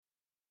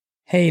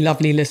Hey,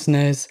 lovely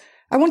listeners.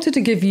 I wanted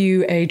to give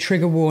you a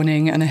trigger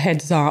warning and a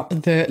heads up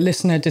that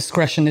listener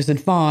discretion is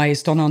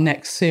advised on our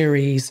next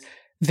series,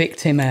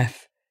 Victim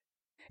F.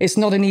 It's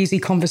not an easy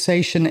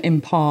conversation in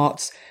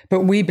parts,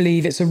 but we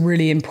believe it's a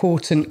really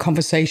important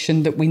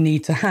conversation that we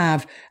need to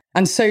have,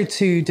 and so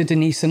too do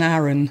Denise and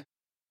Aaron.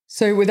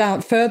 So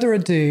without further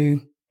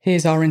ado,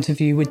 here's our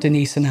interview with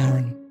Denise and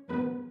Aaron.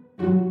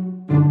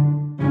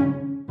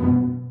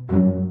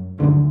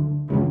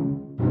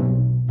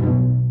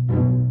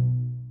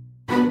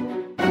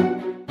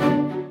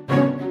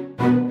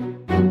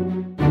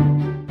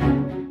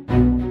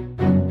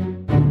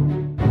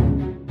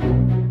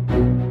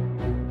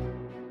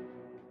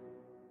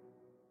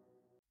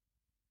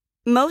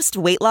 Most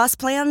weight loss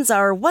plans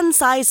are one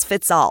size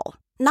fits all,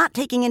 not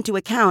taking into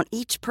account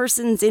each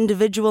person's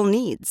individual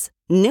needs.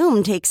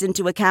 Noom takes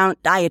into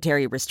account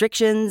dietary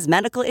restrictions,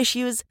 medical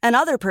issues, and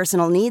other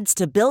personal needs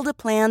to build a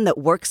plan that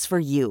works for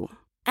you.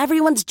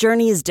 Everyone's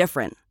journey is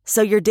different,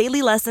 so your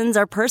daily lessons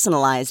are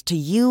personalized to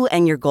you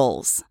and your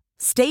goals.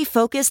 Stay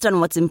focused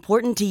on what's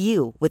important to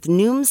you with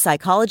Noom's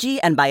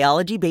psychology and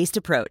biology-based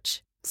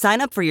approach.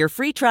 Sign up for your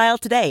free trial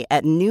today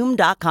at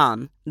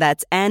Noom.com.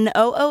 That's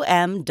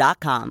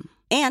Noom.com.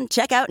 And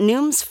check out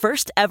Noom's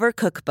first ever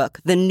cookbook,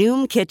 The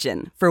Noom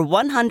Kitchen, for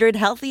 100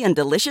 healthy and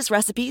delicious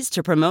recipes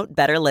to promote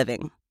better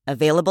living.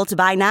 Available to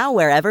buy now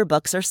wherever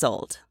books are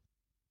sold.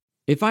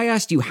 If I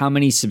asked you how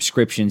many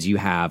subscriptions you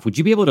have, would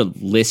you be able to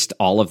list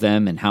all of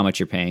them and how much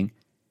you're paying?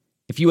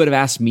 If you would have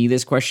asked me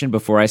this question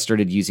before I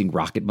started using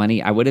Rocket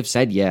Money, I would have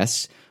said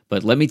yes.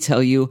 But let me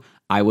tell you,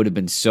 I would have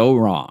been so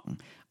wrong.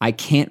 I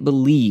can't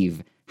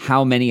believe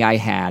how many I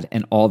had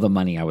and all the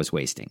money I was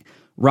wasting.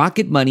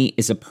 Rocket Money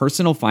is a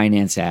personal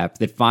finance app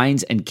that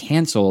finds and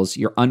cancels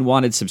your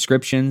unwanted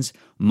subscriptions,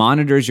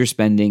 monitors your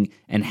spending,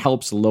 and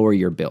helps lower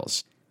your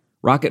bills.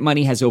 Rocket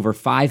Money has over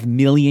 5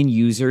 million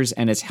users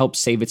and has helped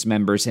save its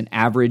members an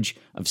average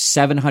of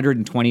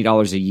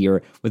 $720 a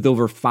year with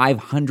over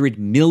 500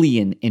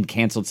 million in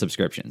canceled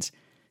subscriptions.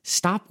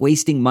 Stop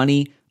wasting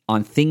money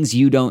on things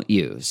you don't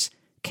use.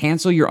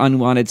 Cancel your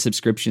unwanted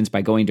subscriptions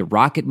by going to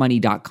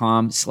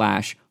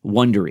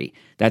rocketmoney.com/Wondery.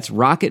 That's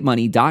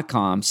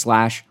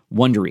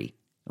rocketmoney.com/Wondery.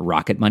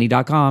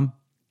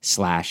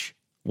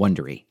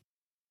 rocketmoney.com/Wondery.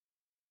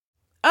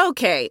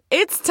 Okay,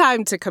 it's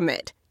time to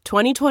commit.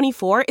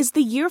 2024 is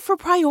the year for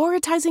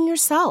prioritizing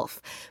yourself.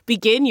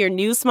 Begin your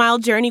new smile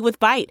journey with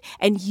Byte,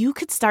 and you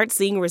could start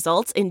seeing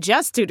results in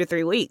just 2 to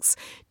 3 weeks.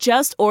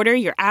 Just order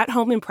your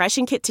at-home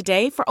impression kit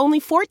today for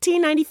only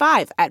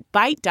 $14.95 at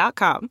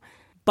Byte.com.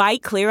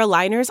 Byte Clear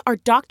aligners are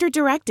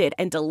doctor-directed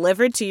and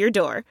delivered to your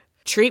door.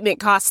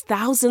 Treatment costs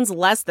thousands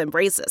less than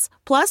braces.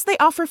 Plus, they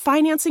offer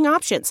financing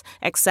options,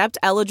 accept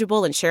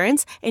eligible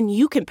insurance, and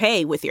you can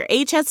pay with your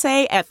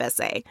HSA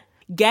FSA.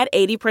 Get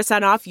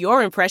 80% off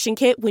your impression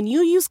kit when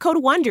you use code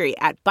WONDERY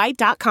at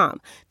Byte.com.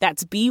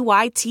 That's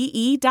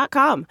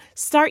BYTE.com.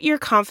 Start your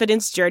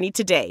confidence journey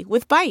today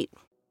with Byte.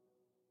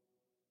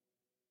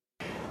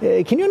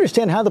 Can you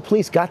understand how the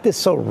police got this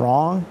so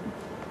wrong?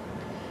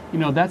 You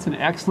know, that's an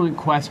excellent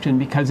question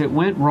because it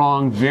went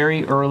wrong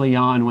very early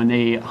on when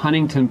the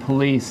Huntington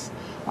police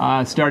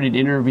started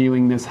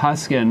interviewing Miss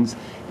Huskins.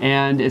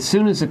 And as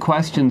soon as the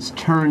questions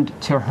turned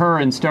to her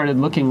and started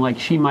looking like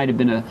she might have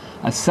been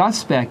a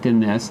suspect in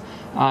this,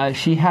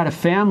 she had a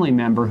family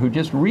member who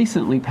just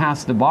recently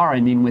passed the bar,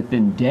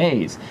 within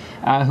days,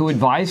 who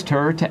advised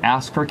her to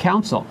ask for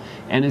counsel.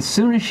 And as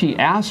soon as she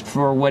asked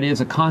for what is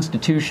a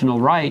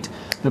constitutional right,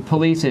 the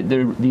police,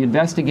 the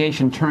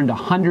investigation turned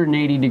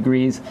 180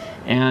 degrees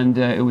and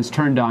it was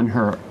turned on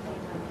her.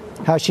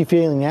 How's she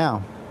feeling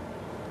now?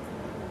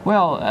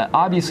 Well,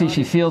 obviously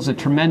she feels a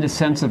tremendous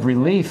sense of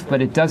relief,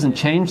 but it doesn't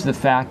change the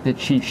fact that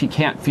she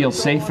can't feel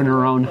safe in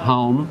her own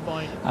home,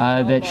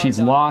 that she's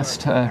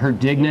lost her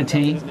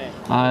dignity,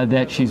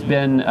 that she's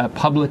been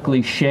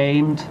publicly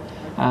shamed,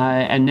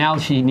 and now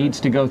she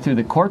needs to go through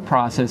the court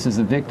process as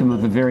a victim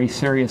of a very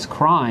serious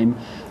crime.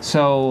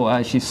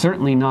 So she's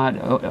certainly not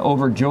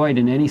overjoyed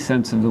in any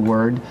sense of the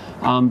word,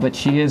 but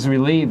she is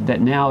relieved that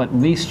now at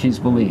least she's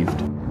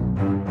believed.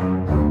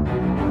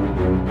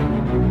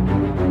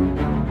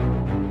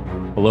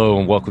 Hello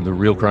and welcome to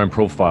Real Crime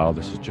Profile.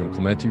 This is Jim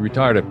Clemente,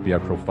 retired FBI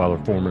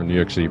profiler, former New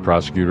York City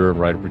prosecutor, and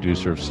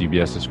writer-producer of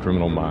CBS's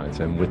Criminal Minds.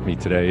 And with me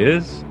today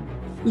is...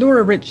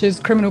 Laura Richards,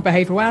 criminal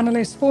behavioural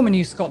analyst, former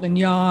New Scotland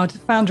Yard,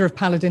 founder of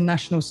Paladin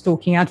National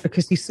Stalking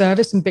Advocacy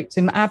Service and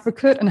victim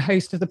advocate, and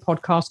host of the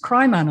podcast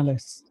Crime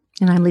Analyst.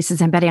 And I'm Lisa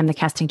Zambetti. I'm the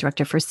casting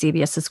director for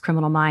CBS's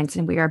Criminal Minds.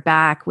 And we are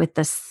back with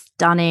the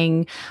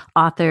stunning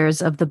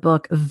authors of the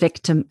book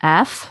Victim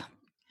F.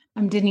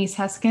 I'm Denise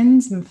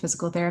Huskins. I'm a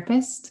physical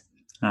therapist.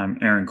 I'm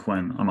Aaron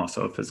Quinn. I'm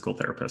also a physical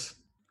therapist.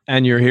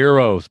 And your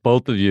heroes,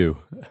 both of you.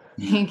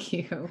 Thank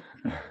you.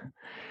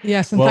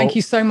 Yes, and thank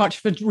you so much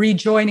for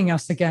rejoining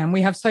us again.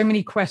 We have so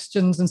many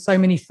questions and so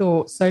many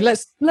thoughts. So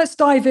let's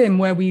dive in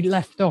where we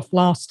left off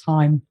last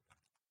time.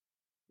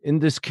 In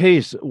this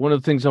case, one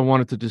of the things I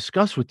wanted to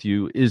discuss with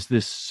you is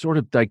this sort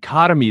of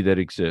dichotomy that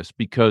exists,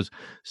 because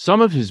some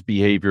of his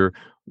behavior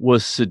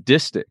was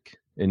sadistic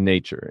in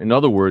nature. In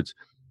other words,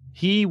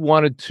 He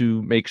wanted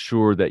to make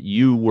sure that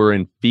you were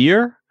in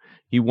fear.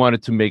 He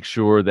wanted to make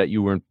sure that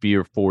you were in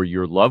fear for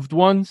your loved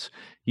ones.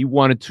 He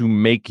wanted to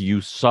make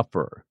you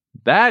suffer.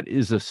 That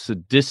is a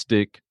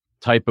sadistic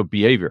type of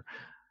behavior.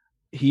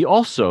 He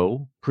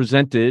also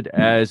presented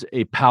as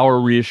a power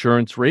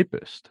reassurance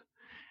rapist.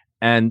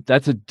 And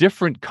that's a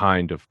different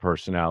kind of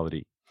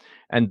personality.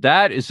 And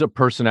that is a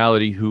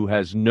personality who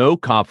has no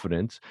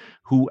confidence,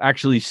 who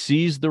actually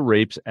sees the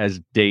rapes as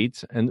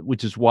dates, and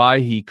which is why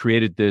he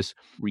created this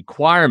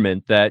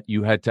requirement that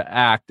you had to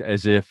act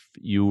as if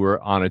you were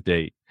on a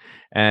date.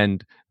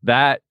 And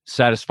that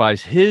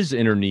satisfies his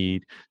inner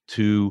need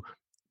to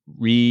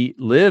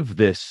relive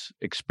this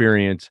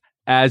experience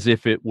as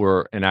if it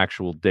were an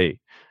actual date.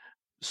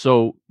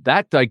 So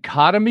that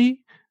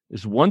dichotomy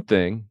is one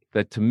thing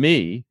that to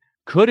me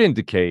could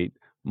indicate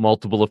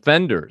multiple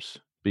offenders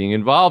being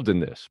involved in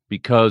this,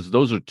 because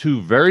those are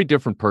two very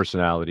different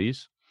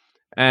personalities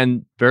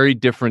and very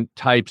different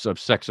types of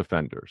sex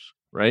offenders,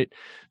 right?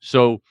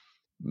 So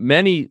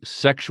many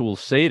sexual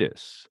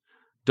sadists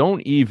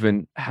don't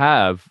even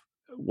have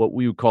what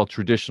we would call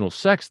traditional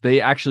sex. They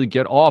actually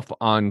get off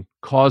on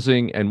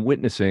causing and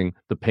witnessing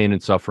the pain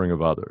and suffering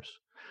of others.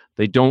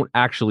 They don't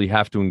actually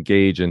have to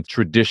engage in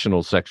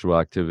traditional sexual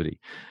activity.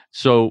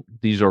 So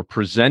these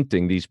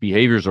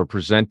behaviors are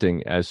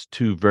presenting as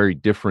two very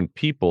different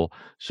people.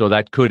 So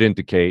that could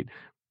indicate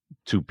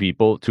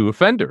two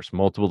offenders,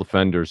 multiple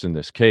offenders in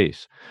this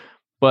case.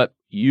 But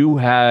you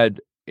had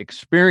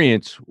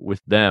experience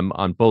with them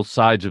on both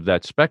sides of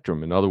that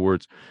spectrum. In other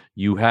words,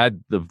 you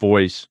had the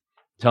voice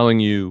telling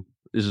you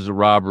this is a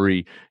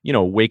robbery,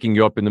 waking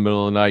you up in the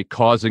middle of the night,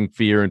 causing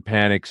fear and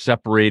panic,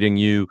 separating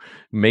you,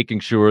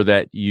 making sure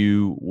that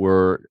you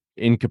were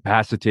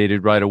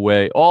incapacitated right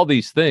away, all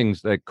these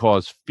things that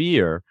cause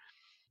fear.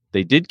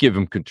 They did give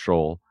him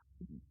control,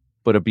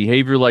 but a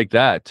behavior like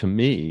that, to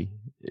me,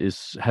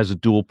 has a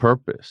dual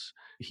purpose.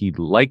 He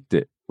liked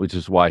it, which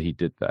is why he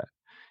did that.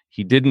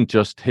 He didn't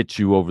just hit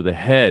you over the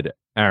head,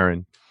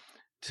 Aaron,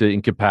 to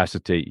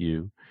incapacitate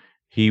you.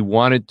 He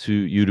wanted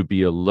you to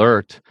be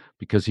alert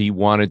because he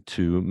wanted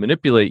to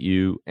manipulate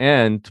you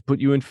and to put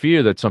you in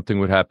fear that something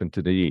would happen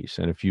to Denise.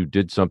 And if you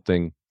did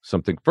something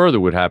further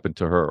would happen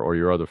to her or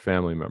your other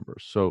family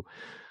members.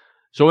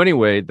 So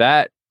anyway,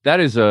 that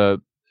is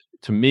to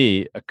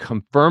me, a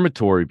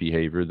confirmatory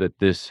behavior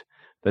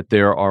that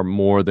there are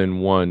more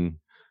than one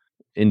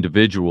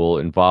individual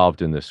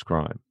involved in this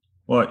crime.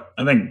 Well,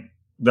 I think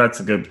that's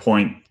a good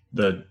point,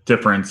 the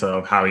difference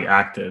of how he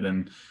acted.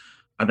 And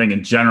I think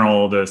in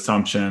general, the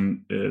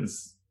assumption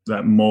is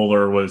that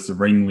Moeller was the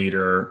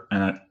ringleader,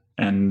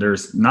 and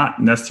there's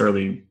not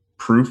necessarily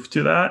proof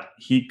to that.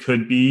 He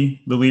could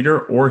be the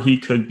leader, or he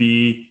could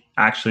be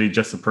actually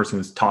just the person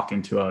who's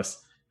talking to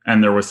us,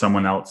 and there was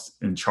someone else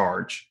in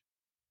charge.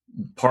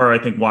 Part,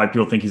 I think, why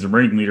people think he's a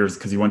ringleader is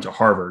because he went to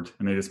Harvard,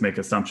 and they just make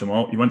assumption,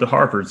 well, he went to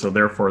Harvard, so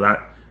therefore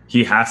that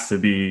he has to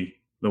be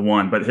the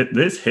one. But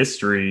this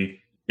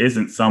history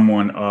isn't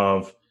someone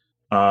of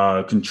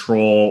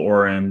control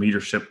or in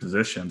leadership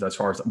positions, as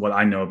far as what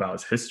I know about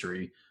his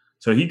history.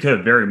 So he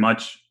could very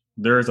much,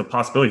 there is a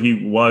possibility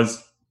he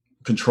was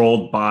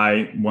controlled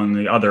by one of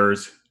the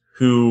others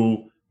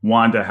who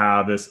wanted to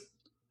have this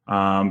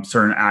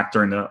certain act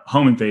during the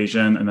home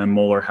invasion, and then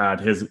Moeller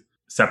had his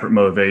separate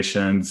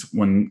motivations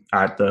when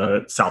at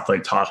the South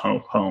Lake Tahoe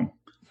home.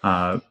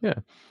 Yeah,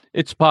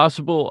 it's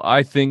possible.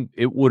 I think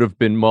it would have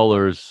been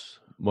Mueller's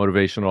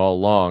motivation all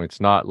along.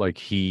 It's not like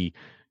he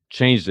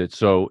changed it.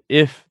 So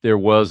if there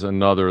was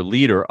another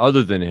leader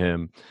other than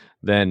him,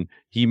 then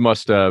he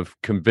must have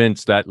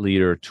convinced that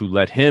leader to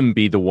let him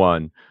be the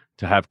one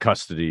to have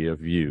custody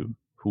of you,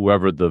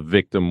 whoever the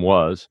victim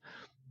was,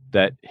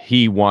 that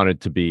he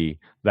wanted to be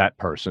that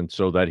person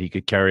so that he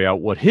could carry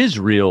out what his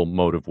real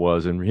motive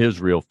was and his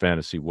real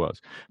fantasy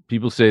was.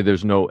 People say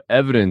there's no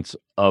evidence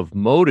of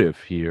motive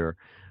here.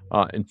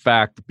 In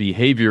fact,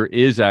 behavior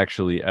is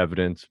actually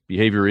evidence.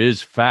 Behavior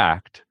is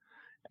fact.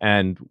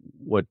 And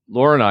what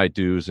Laura and I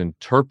do is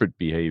interpret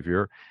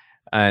behavior.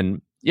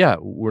 And yeah,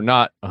 we're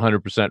not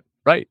 100%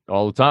 right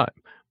all the time,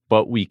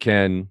 but we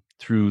can,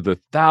 through the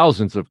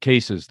thousands of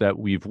cases that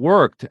we've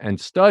worked and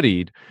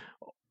studied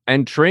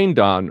and trained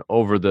on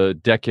over the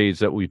decades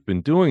that we've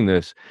been doing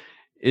this,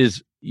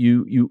 is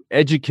you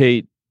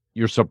educate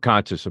your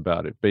subconscious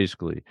about it.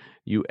 Basically,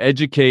 you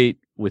educate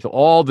with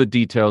all the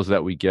details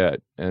that we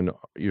get, and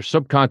your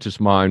subconscious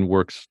mind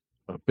works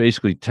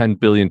basically 10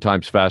 billion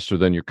times faster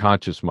than your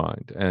conscious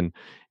mind. And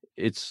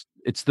it's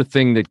the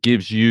thing that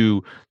gives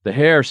you the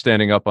hair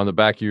standing up on the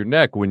back of your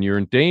neck when you're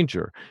in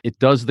danger. It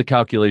does the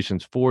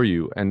calculations for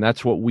you. And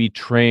that's what we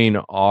train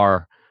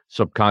our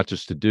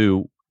subconscious to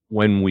do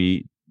when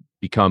we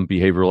become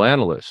behavioral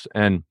analysts.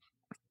 And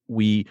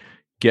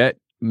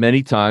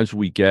many times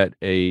we get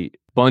a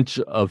bunch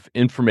of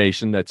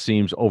information that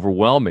seems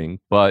overwhelming,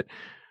 but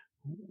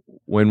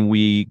when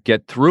we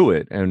get through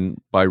it,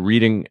 and by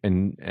reading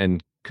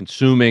and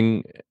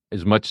consuming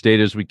as much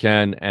data as we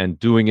can and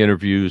doing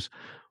interviews,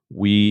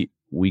 we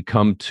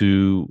come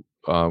to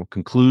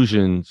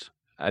conclusions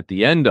at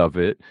the end of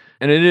it.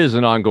 And it is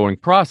an ongoing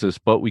process,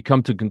 but we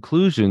come to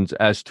conclusions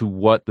as to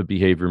what the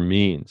behavior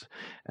means.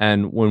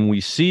 And when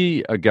we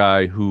see a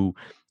guy who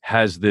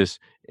has this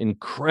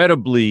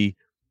incredibly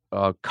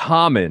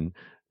common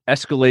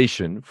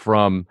escalation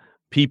from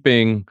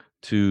peeping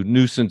to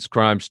nuisance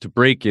crimes to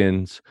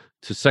break-ins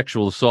to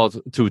sexual assaults,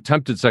 to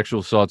attempted sexual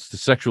assaults, to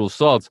sexual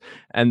assaults,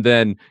 and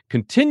then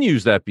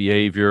continues that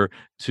behavior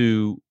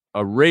to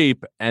a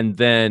rape and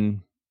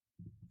then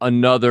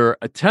another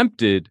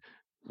attempted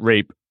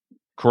rape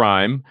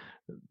crime,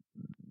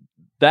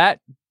 that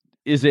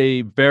is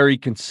a very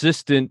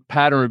consistent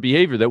pattern of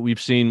behavior that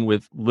we've seen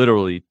with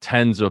literally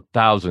tens of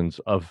thousands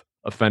of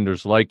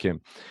offenders like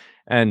him.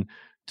 And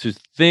to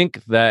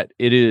think that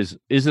is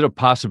it a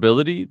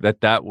possibility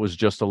that that was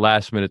just a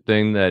last minute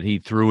thing that he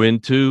threw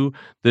into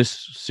this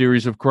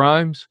series of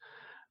crimes?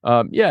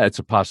 Yeah, it's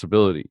a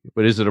possibility,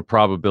 but is it a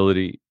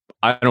probability?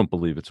 I don't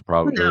believe it's a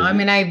probability. No, I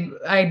mean,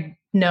 I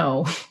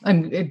know.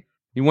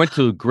 He went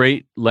to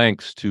great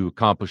lengths to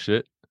accomplish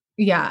it.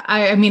 Yeah,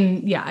 I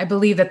mean, I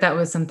believe that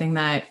was something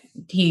that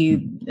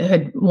he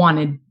had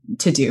wanted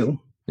to do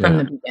from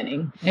the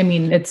beginning. I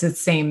mean, it's the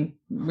same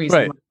reason.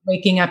 Right.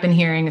 Waking up and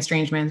hearing a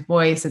strange man's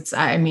voice.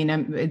 I'm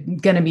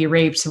going to be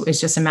raped. It's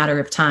just a matter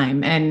of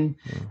time. And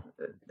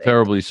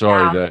terribly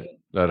sorry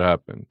that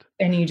happened.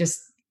 And you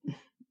just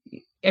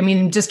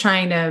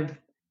trying to,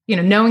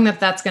 knowing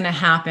that that's going to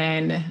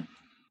happen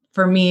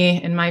for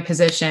me in my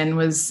position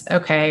was,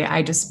 okay,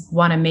 I just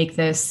want to make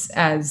this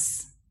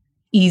as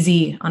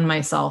easy on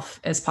myself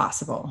as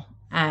possible.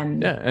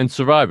 And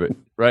survive it.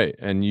 Right.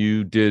 And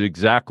you did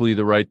exactly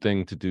the right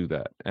thing to do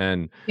that.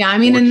 And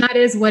and that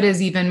is what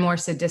is even more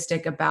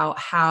sadistic about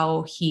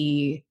how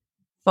he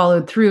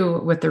followed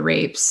through with the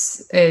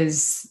rapes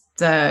is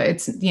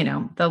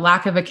the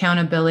lack of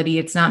accountability.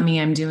 It's not me,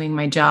 I'm doing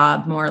my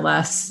job more or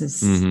less.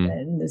 This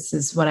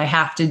is what I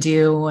have to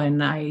do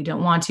and I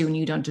don't want to, and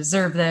you don't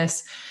deserve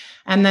this.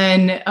 And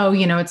then,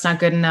 it's not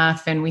good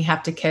enough and we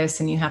have to kiss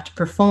and you have to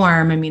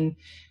perform. I mean,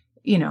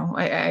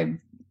 I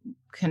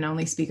can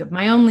only speak of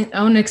my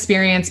own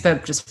experience,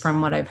 but just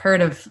from what I've heard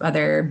of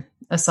other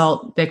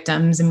assault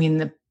victims, I mean,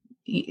 the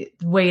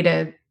way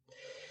to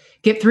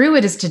get through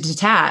it is to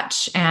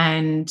detach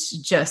and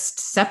just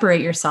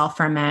separate yourself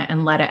from it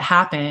and let it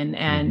happen.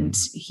 And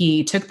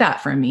he took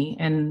that from me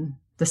in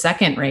the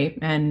second rape,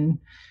 and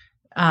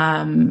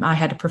I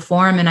had to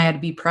perform and I had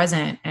to be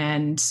present.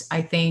 And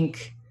I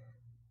think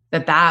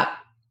that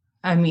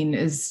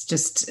is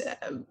just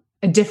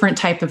a different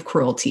type of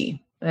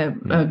cruelty,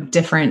 a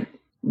different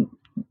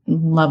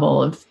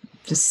level of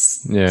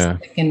just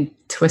sick and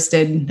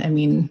twisted. I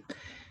mean,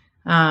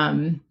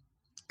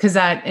 because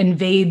that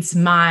invades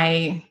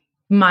my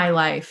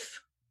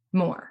life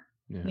more,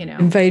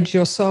 invades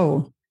your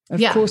soul.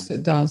 Of course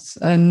it does.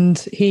 And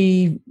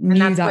he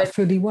knew that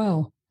fully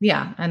well.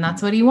 Yeah. And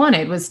that's what he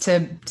wanted, was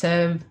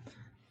to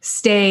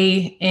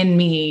stay in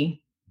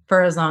me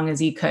for as long as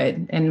he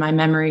could, in my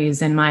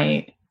memories and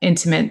my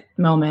intimate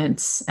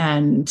moments.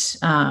 And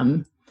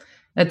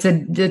it's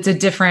a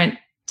different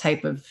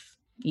type of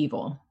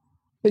evil.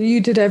 But you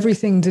did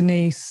everything,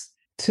 Denise,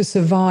 to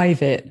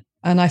survive it.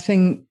 And I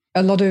think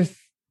a lot of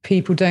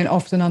people don't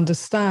often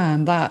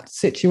understand that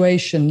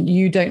situation.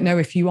 You don't know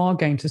if you are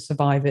going to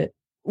survive it.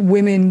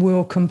 Women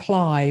will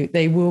comply.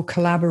 They will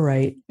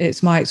collaborate.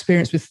 It's my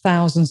experience with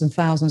thousands and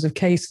thousands of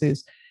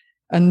cases.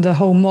 And the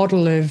whole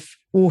model of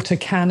water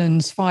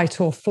cannons,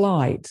 fight or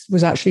flight,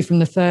 was actually from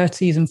the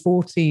 30s and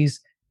 40s,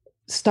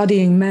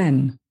 studying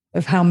men,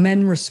 of how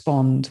men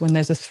respond when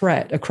there's a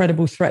threat, a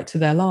credible threat to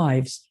their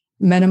lives.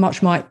 Men are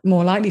much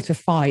more likely to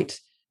fight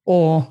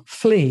or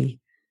flee.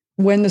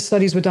 When the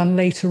studies were done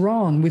later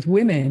on with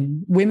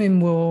women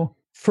will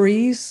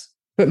freeze,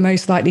 but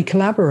most likely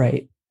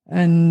collaborate.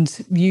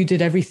 And you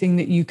did everything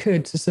that you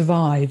could to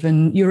survive.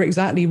 And you're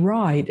exactly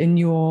right in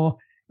your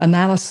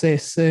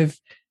analysis of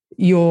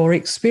your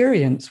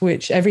experience,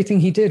 which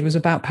everything he did was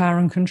about power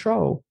and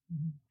control.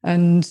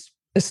 And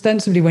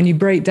ostensibly, when you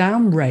break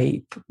down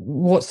rape,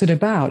 what's it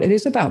about? It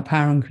is about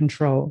power and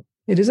control.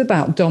 It is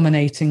about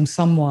dominating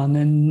someone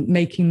and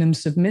making them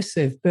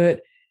submissive.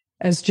 But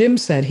as Jim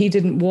said, he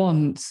didn't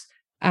want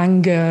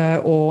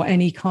anger or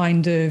any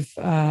kind of,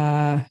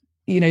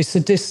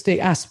 sadistic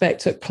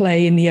aspect at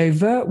play in the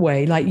overt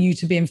way, like you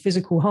to be in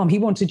physical harm. He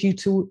wanted you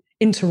to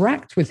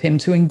interact with him,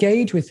 to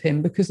engage with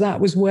him, because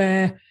that was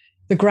where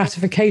the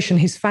gratification,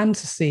 his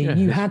fantasy,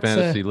 you had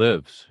fantasy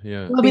lives.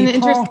 Yeah. Well, I mean, the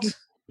interesting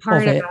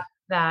part about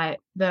that,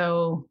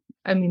 though,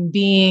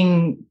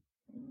 being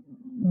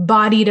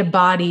body to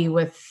body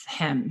with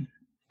him,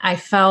 I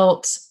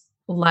felt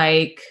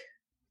like,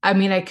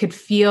 I could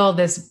feel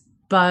this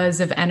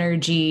buzz of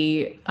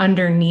energy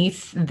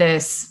underneath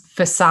this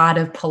facade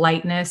of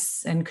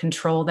politeness and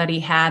control that he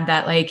had,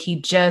 that like he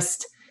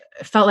just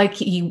felt like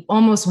he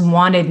almost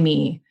wanted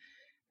me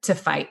to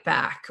fight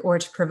back or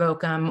to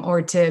provoke him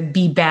or to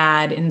be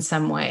bad in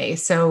some way.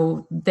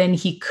 So then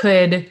he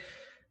could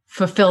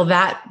fulfill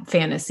that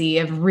fantasy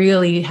of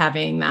really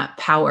having that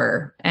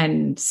power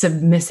and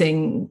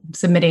submitting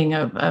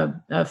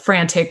a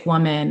frantic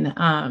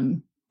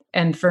woman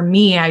And for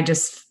me, I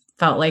just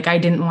felt like I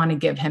didn't want to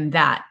give him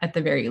that at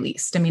the very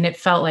least. I mean, it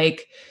felt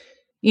like,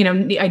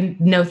 I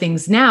know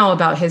things now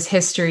about his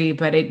history,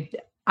 but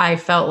I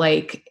felt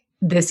like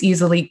this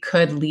easily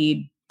could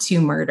lead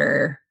to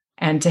murder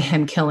and to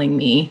him killing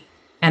me.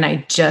 And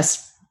I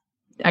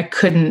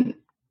couldn't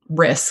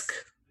risk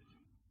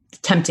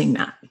tempting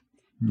that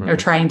or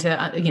trying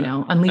to,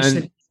 unleash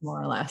the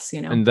more or less,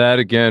 And that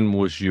again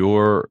was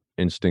your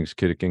instincts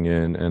kicking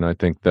in. And I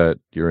think that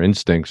your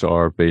instincts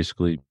are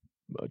basically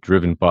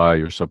driven by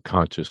your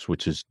subconscious,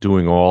 which is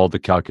doing all the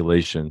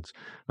calculations.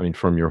 I mean,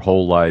 from your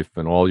whole life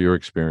and all your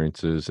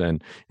experiences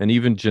and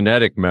even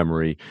genetic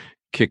memory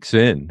kicks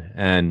in.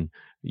 And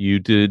you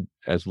did,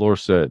 as Laura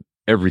said,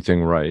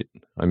 everything right.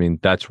 I mean,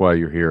 that's why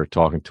you're here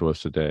talking to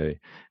us today.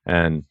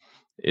 And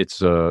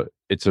it's a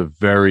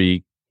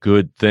very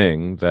good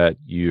thing that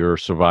your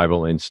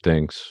survival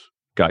instincts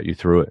got you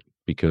through it,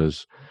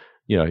 because,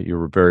 you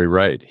were very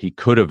right. He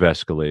could have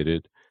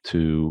escalated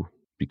to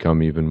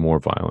become even more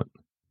violent.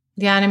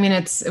 Yeah. And I mean,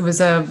 it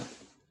was a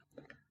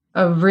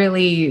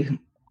really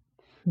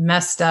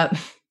messed up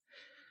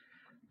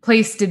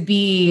place to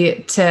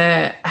be,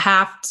 to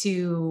have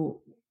to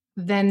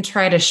then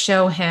try to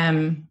show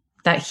him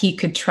that he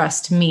could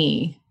trust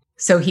me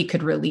so he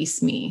could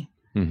release me.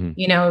 Mm-hmm.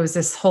 It was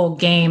this whole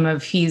game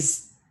of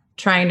he's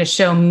trying to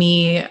show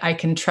me I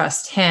can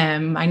trust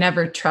him. I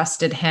never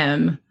trusted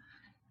him.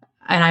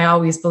 And I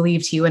always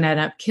believed he would end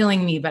up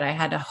killing me, but I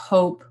had to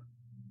hope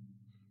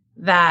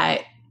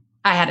that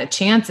I had a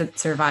chance at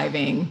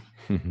surviving.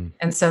 Mm-hmm.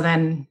 And so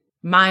then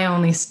my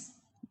only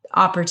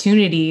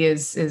opportunity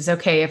is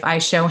okay, if I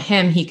show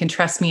him he can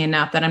trust me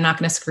enough that I'm not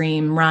going to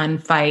scream, run,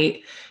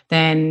 fight,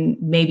 then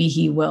maybe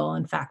he will,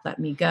 in fact, let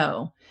me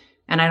go.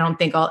 And I don't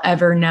think I'll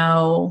ever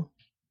know,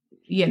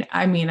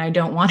 I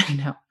don't want to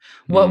know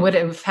what would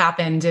have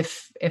happened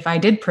if I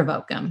did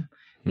provoke him.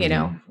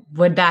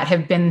 Would that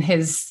have been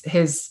his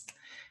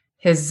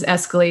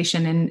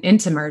escalation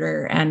into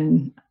murder?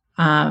 And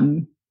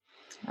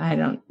I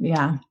don't,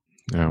 yeah.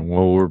 Yeah.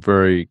 Well, we're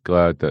very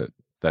glad that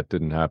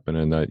didn't happen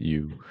and that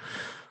you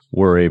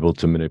were able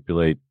to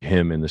manipulate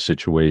him in the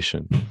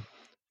situation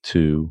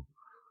to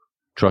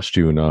trust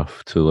you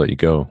enough to let you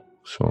go.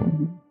 So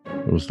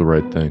it was the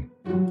right thing.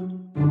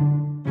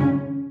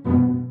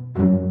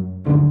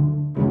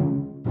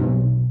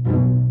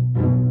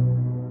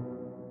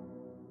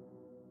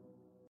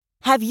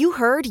 Have you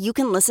heard you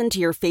can listen to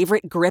your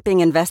favorite gripping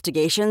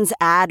investigations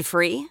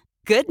ad-free?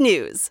 Good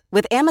news.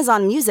 With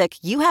Amazon Music,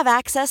 you have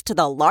access to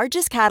the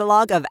largest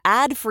catalog of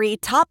ad-free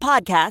top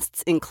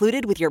podcasts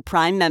included with your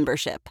Prime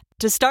membership.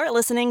 To start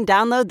listening,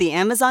 download the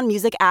Amazon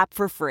Music app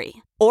for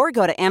free or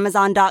go to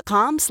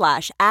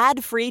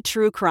amazon.com/ad-free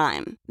true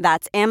crime.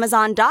 That's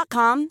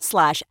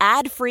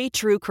amazon.com/ad-free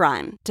true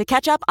crime to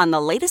catch up on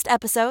the latest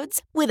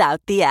episodes without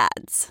the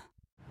ads.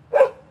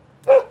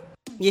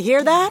 You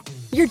hear that?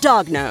 Your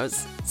dog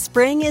knows.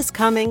 Spring is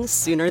coming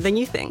sooner than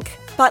you think.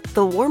 But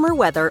the warmer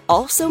weather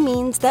also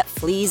means that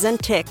fleas and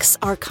ticks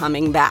are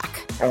coming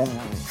back.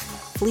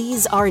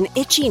 Fleas are an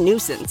itchy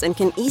nuisance and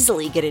can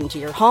easily get into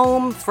your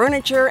home,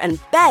 furniture,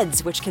 and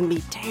beds, which can be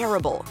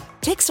terrible.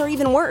 Ticks are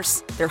even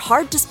worse. They're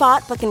hard to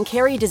spot but can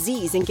carry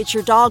disease and get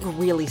your dog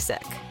really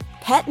sick.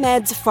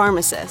 PetMeds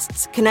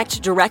pharmacists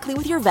connect directly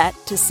with your vet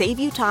to save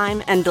you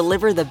time and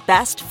deliver the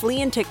best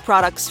flea and tick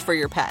products for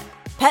your pet.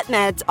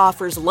 PetMeds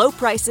offers low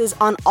prices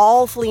on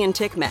all flea and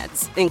tick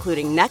meds,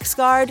 including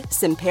NexGard,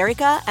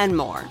 Simparica, and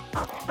more.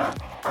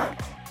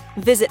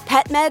 Visit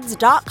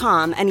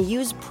PetMeds.com and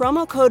use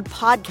promo code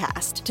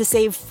PODCAST to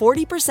save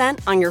 40%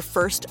 on your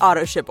first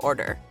AutoShip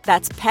order.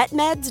 That's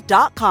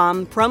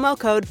PetMeds.com, promo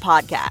code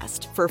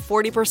PODCAST for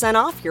 40%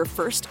 off your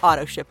first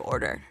AutoShip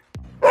order.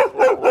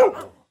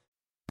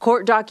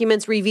 Court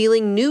documents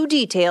revealing new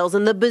details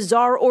in the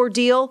bizarre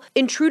ordeal.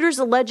 Intruders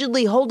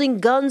allegedly holding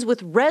guns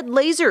with red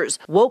lasers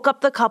woke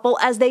up the couple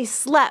as they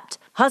slept.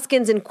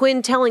 Huskins and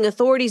Quinn telling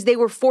authorities they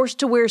were forced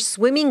to wear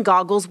swimming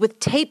goggles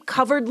with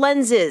tape-covered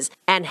lenses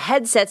and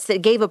headsets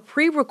that gave a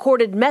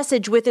pre-recorded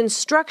message with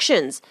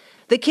instructions.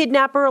 The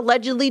kidnapper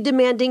allegedly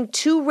demanding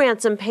 2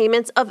 ransom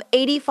payments of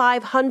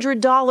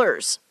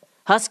 $8,500.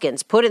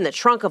 Huskins put in the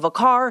trunk of a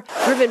car,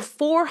 driven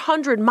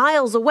 400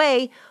 miles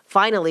away,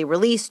 finally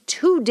released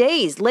 2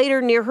 days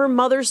later near her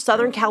mother's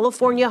Southern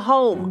California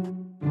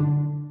home.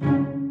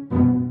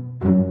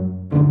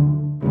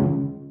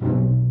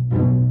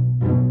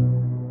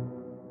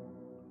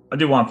 I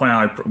do want to point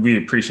out, we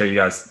appreciate you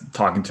guys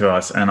talking to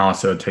us and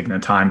also taking the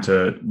time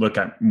to look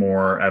at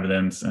more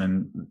evidence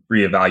and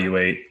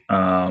reevaluate,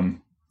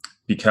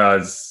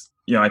 because,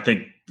 I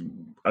think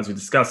as we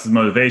discussed his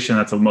motivation,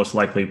 that's the most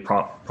likely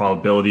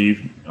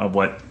probability of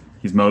what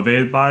he's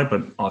motivated by,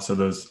 but also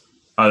those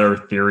other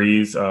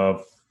theories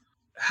of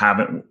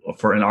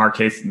in our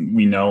case,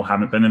 we know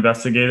haven't been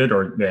investigated,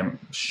 or they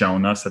haven't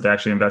shown us that they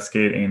actually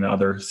investigate any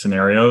other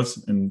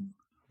scenarios. And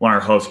one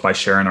of our hopes by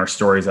sharing our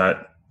stories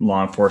that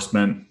law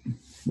enforcement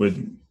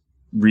would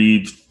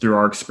read through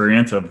our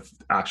experience of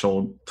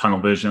actual tunnel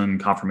vision,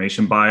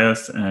 confirmation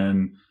bias,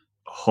 and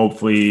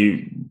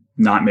hopefully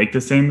not make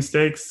the same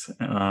mistakes.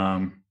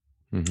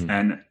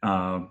 and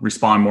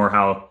respond more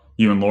how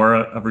you and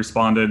Laura have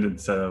responded,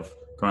 instead of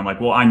going like,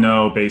 well, I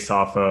know based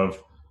off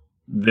of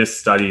this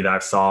study that I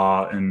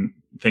saw and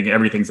thinking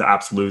everything's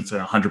absolutes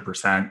and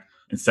 100%,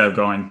 instead of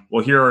going,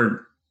 well, here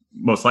are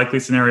most likely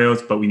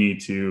scenarios, but we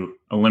need to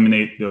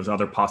eliminate those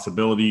other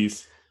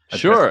possibilities.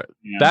 Sure.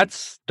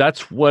 That's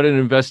what an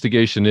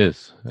investigation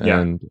is.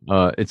 And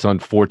it's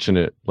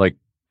unfortunate, like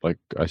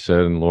I said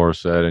and Laura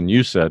said and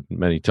you said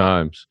many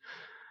times,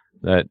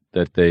 that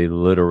they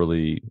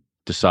literally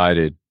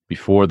decided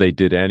before they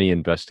did any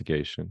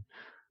investigation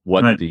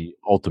what the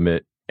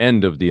ultimate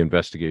end of the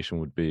investigation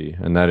would be.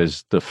 And that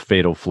is the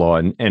fatal flaw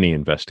in any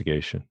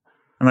investigation.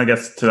 And I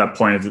guess to that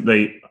point,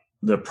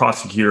 the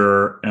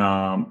prosecutor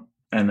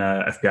and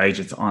the FBI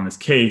agents on this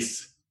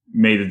case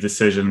made a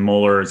decision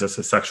Mueller is just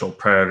a sexual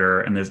predator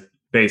and is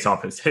based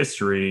off his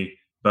history,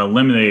 but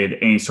eliminated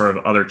any sort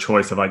of other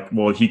choice of like,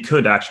 well, he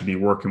could actually be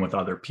working with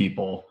other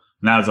people.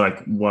 And that was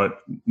like what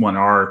one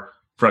of our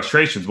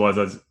frustrations was,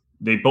 as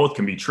they both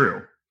can be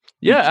true.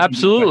 Yeah,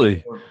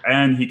 absolutely.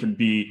 And he could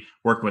be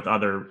working with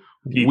other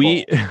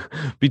people.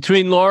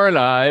 Between Laura and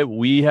I,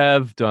 we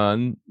have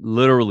done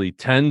literally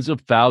tens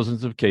of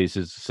thousands of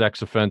cases,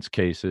 sex offense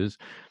cases,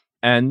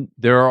 and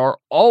there are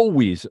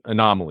always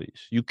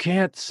anomalies. You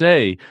can't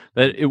say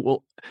that it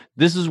will.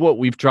 This is what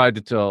we've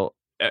tried to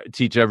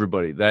teach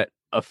everybody, that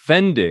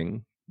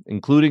offending,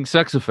 including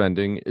sex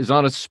offending, is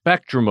on a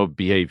spectrum of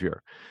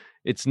behavior.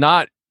 It's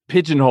not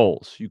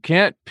pigeonholes. You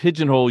can't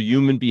pigeonhole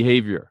human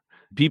behavior.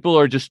 People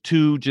are just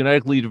too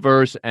genetically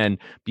diverse and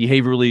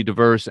behaviorally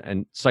diverse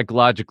and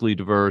psychologically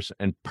diverse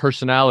and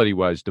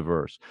personality-wise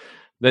diverse.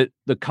 That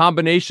the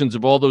combinations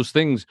of all those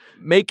things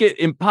make it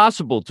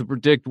impossible to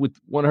predict with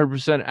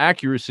 100%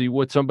 accuracy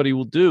what somebody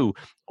will do.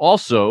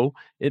 Also,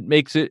 it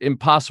makes it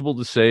impossible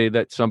to say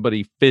that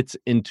somebody fits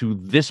into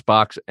this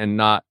box and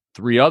not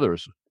three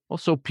others.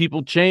 Also,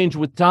 people change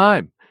with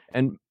time,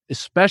 and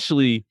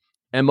especially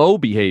MO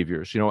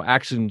behaviors,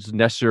 actions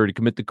necessary to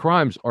commit the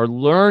crimes, are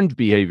learned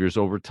behaviors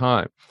over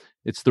time.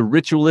 It's the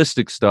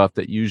ritualistic stuff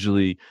that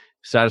usually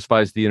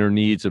satisfies the inner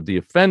needs of the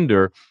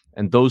offender,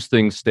 and those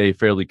things stay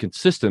fairly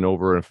consistent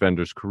over an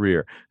offender's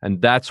career.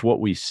 And that's what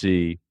we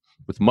see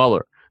with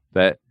Mueller,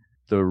 that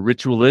the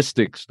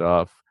ritualistic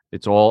stuff,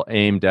 it's all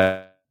aimed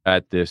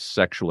at this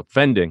sexual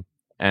offending,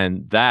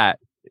 and that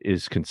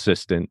is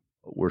consistent,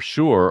 we're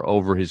sure,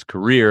 over his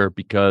career,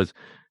 because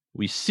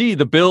we see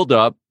the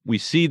buildup, we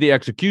see the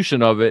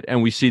execution of it,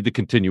 and we see the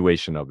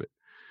continuation of it.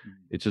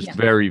 It's just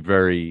very,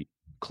 very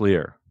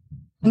clear.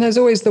 And there's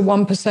always the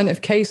 1%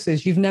 of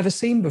cases you've never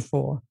seen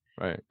before.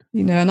 Right.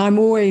 And I'm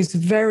always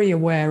very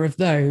aware of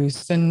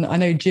those. And I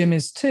know Jim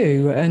is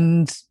too.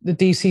 And the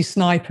DC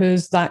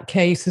snipers, that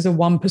case is a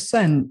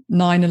 1%.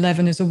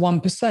 9/11 is a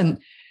 1%.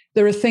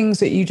 There are things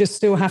that you just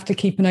still have to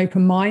keep an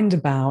open mind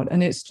about.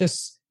 And it's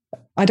just,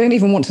 I don't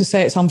even want to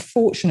say it's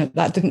unfortunate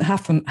that didn't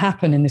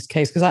happen in this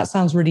case, because that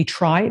sounds really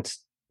trite.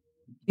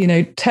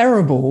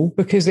 Terrible,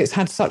 because it's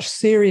had such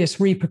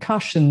serious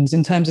repercussions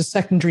in terms of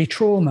secondary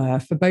trauma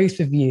for both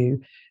of you,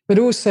 but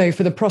also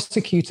for the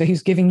prosecutor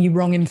who's giving you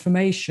wrong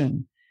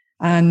information,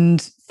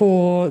 and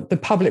for the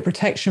public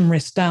protection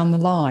risk down the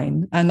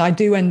line. And I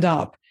do end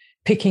up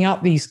picking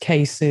up these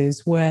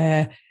cases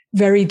where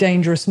very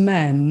dangerous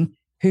men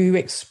who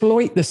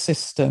exploit the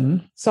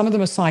system, some of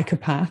them are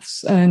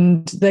psychopaths,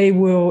 and they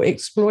will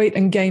exploit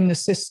and game the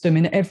system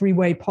in every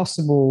way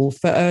possible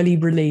for early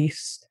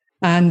release.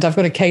 And I've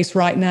got a case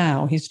right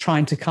now, he's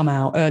trying to come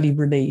out early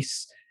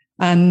release.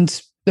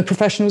 And the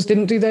professionals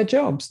didn't do their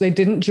jobs. They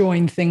didn't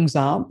join things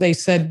up. They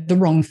said the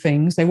wrong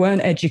things. They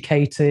weren't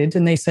educated,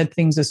 and they said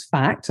things as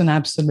fact and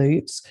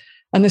absolutes.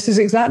 And this is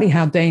exactly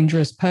how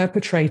dangerous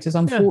perpetrators,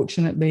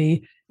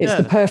 unfortunately, it's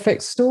the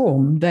perfect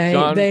storm. They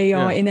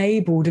are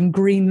enabled and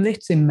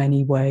greenlit in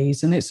many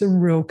ways, and it's a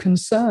real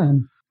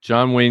concern.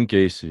 John Wayne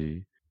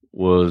Gacy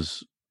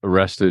was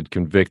arrested,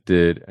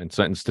 convicted, and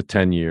sentenced to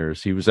 10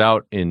 years. He was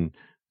out in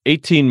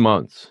 18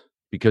 months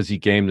because he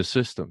gamed the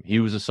system. He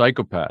was a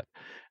psychopath,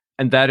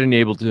 and that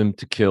enabled him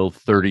to kill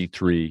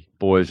 33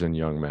 boys and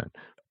young men.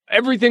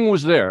 Everything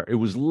was there. It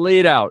was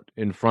laid out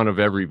in front of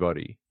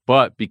everybody.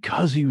 But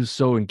because he was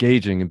so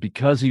engaging, and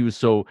because he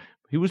was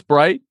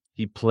bright,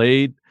 he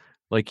played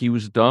like he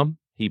was dumb.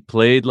 He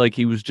played like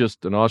he was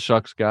just an aw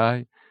shucks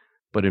guy.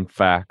 But in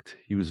fact,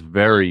 he was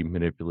very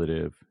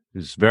manipulative. He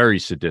was very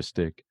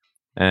sadistic,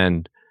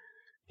 and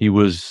he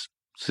was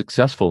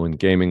successful in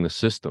gaming the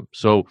system.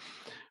 So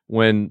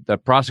when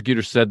that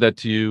prosecutor said that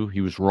to you,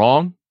 he was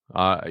wrong.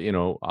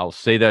 I'll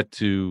say that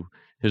to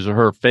his or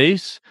her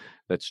face.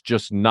 That's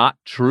just not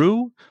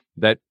true.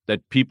 That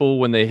people,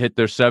 when they hit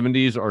their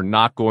 70s, are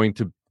not going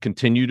to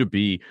continue to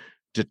be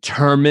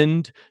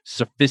determined,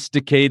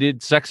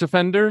 sophisticated sex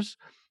offenders.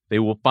 They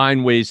will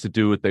find ways to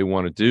do what they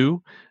want to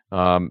do.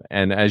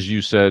 And as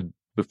you said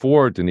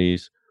before,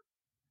 Denise,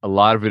 a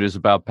lot of it is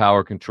about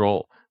power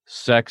control.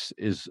 Sex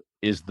is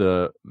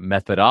the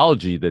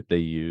methodology that they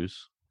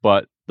use,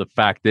 but the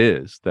fact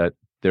is that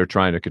they're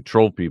trying to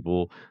control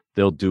people.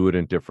 They'll do it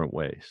in different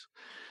ways.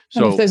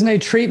 And if there's no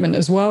treatment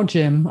as well,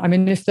 Jim, I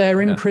mean, if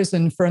they're in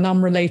prison for an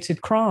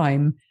unrelated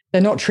crime,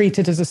 they're not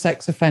treated as a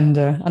sex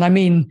offender. And I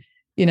mean,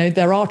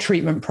 there are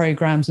treatment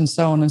programs and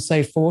so on and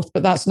so forth,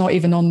 but that's not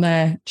even on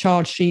their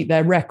charge sheet,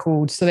 their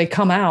record. So they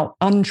come out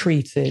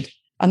untreated.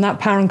 And that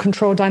power and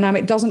control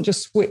dynamic doesn't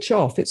just switch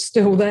off. It's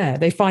still there.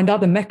 They find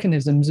other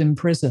mechanisms in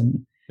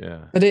prison.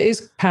 Yeah. But it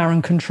is power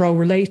and control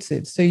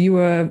related. So you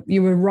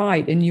were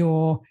right in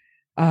your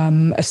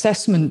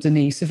assessment,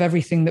 Denise, of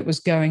everything that was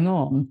going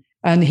on.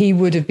 And he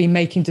would have been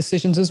making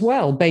decisions as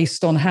well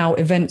based on how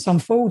events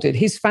unfolded.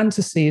 His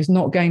fantasy is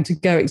not going to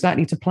go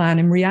exactly to plan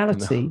in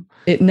reality. No,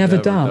 it never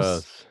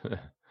does.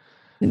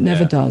 It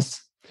never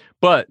does.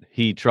 But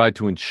he tried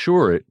to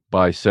ensure it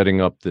by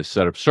setting up this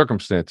set of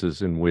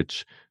circumstances in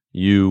which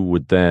you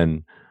would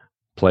then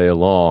play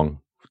along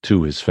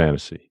to his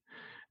fantasy.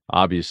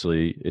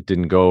 Obviously, it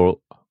didn't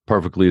go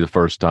perfectly the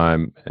first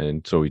time,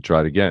 and so he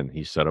tried again.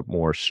 He set up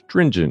more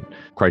stringent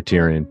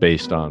criterion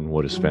based on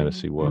what his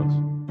fantasy was.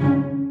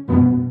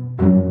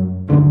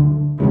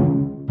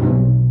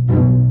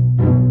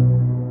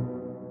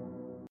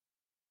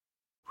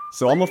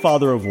 So I'm a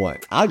father of one.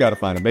 I gotta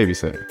find a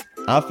babysitter.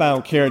 I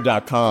found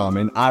Care.com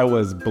and I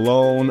was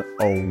blown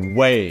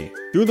away.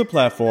 Through the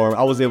platform,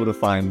 I was able to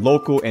find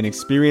local and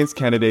experienced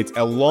candidates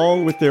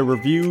along with their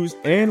reviews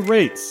and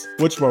rates,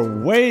 which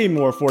were way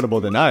more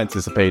affordable than I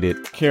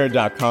anticipated.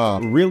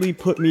 Care.com really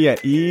put me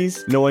at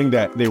ease knowing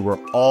that they were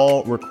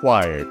all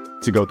required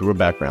to go through a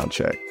background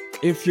check.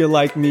 If you're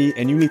like me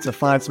and you need to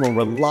find someone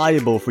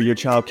reliable for your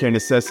childcare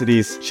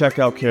necessities, check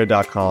out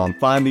Care.com.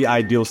 Find the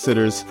ideal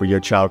sitters for your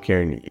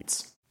childcare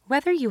needs.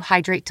 Whether you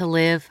hydrate to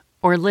live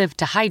or live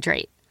to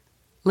hydrate,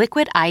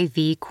 Liquid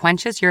IV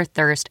quenches your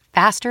thirst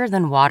faster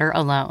than water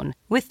alone.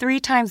 With 3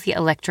 times the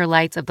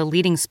electrolytes of the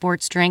leading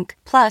sports drink,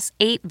 plus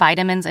 8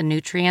 vitamins and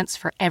nutrients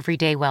for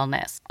everyday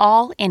wellness,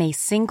 all in a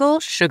single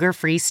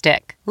sugar-free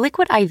stick.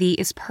 Liquid IV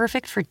is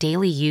perfect for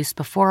daily use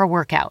before a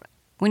workout,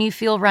 when you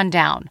feel run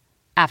down,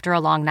 after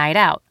a long night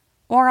out,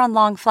 or on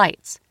long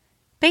flights.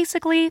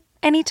 Basically,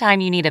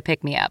 anytime you need a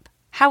pick-me-up,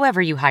 however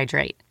you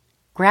hydrate.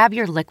 Grab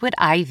your Liquid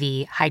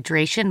IV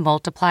Hydration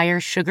Multiplier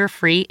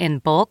sugar-free in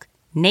bulk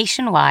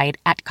nationwide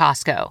at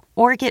Costco,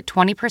 or get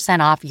 20%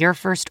 off your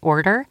first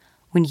order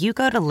when you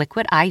go to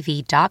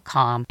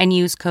liquidiv.com and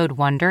use code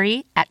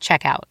WONDERY at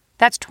checkout.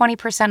 That's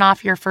 20%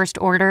 off your first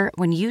order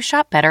when you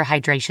shop Better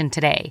Hydration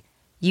today,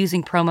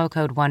 using promo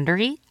code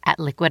WONDERY at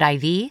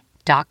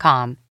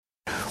liquidiv.com.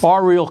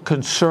 Our real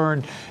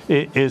concern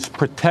is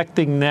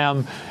protecting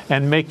them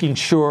and making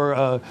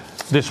sure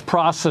this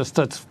process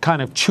that's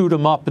kind of chewed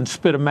them up and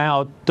spit them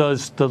out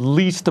does the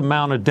least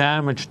amount of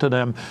damage to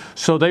them,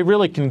 so they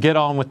really can get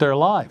on with their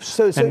lives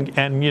and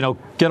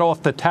get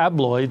off the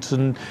tabloids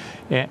and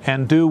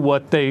do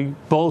what they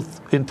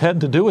both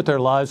intend to do with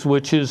their lives,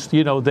 which is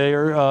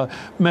they're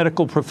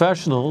medical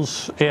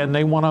professionals and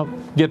they want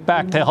to get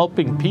back to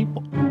helping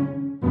people.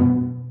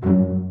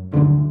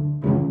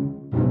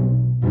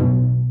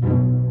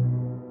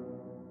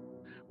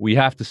 We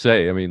have to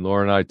say, I mean,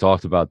 Laura and I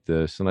talked about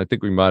this, and I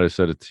think we might have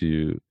said it to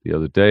you the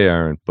other day,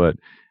 Aaron, but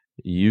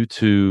you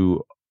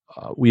two,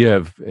 we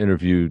have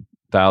interviewed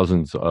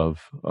thousands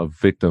of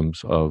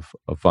victims of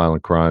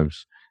violent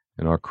crimes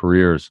in our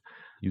careers.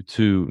 You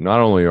two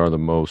not only are the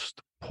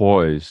most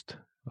poised,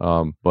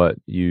 but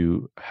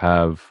you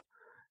have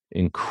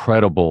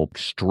incredible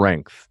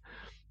strength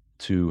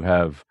to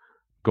have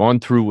gone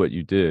through what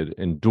you did,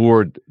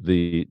 endured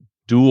the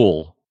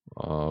dual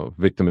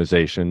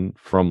victimization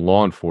from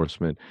law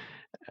enforcement,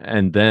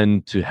 and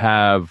then to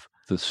have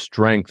the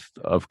strength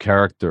of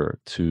character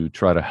to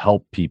try to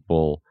help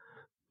people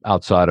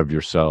outside of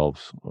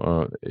yourselves.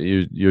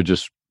 You're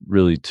just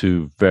really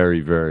two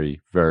very, very,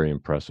 very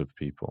impressive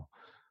people.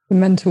 The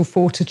mental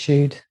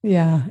fortitude,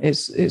 yeah,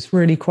 it's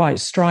really quite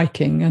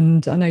striking.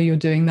 And I know you're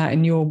doing that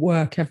in your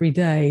work every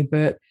day,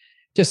 but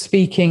just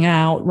speaking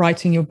out,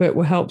 writing your book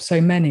will help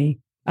so many.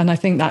 And I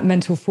think that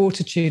mental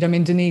fortitude, I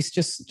mean, Denise,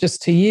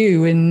 just to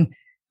you in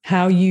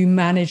how you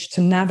managed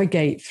to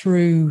navigate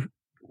through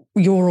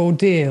your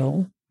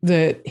ordeal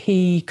that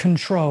he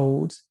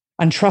controlled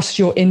and trust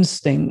your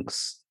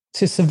instincts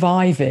to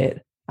survive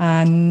it.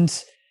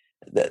 And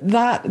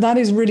that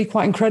is really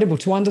quite incredible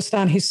to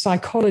understand his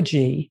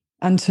psychology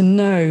and to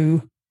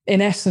know,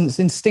 in essence,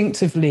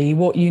 instinctively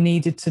what you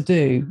needed to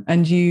do.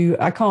 And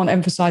I can't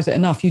emphasize it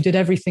enough, you did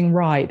everything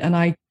right. And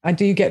I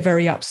do get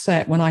very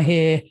upset when I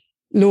hear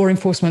law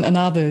enforcement and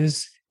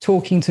others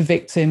talking to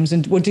victims.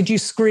 And did you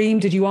scream?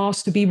 Did you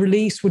ask to be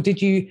released? Did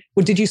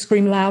you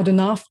scream loud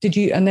enough?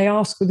 And they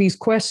ask these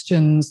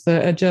questions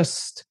that are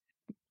just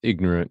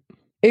ignorant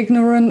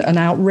and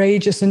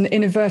outrageous and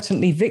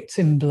inadvertently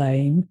victim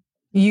blame.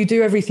 You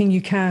do everything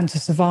you can to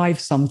survive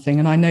something.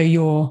 And I know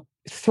you're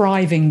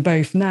thriving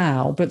both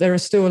now, but there are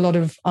still a lot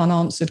of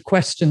unanswered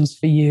questions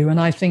for you. And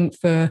I think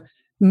for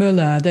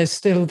Mueller, there's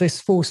still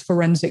this false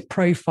forensic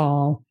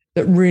profile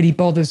that really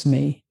bothers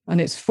me. And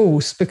it's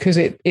false because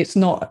it's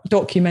not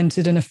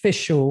documented and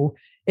official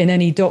in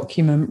any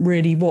document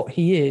really what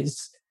he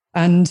is.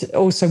 And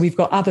also we've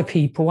got other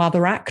people,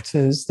 other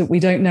actors that we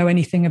don't know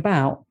anything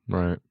about.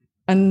 Right.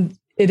 And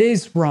it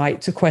is right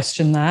to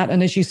question that.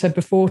 And as you said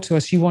before to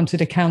us, you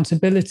wanted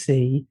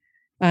accountability.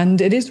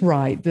 And it is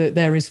right that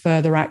there is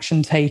further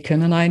action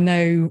taken. And I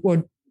know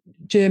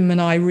Jim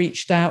and I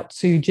reached out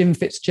to Jim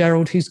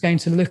Fitzgerald, who's going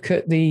to look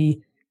at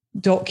the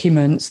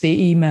documents,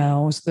 the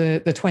emails,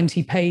 the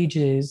 20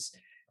 pages,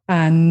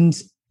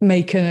 and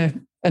make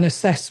an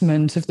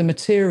assessment of the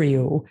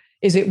material.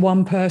 Is it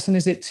one person?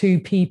 Is it two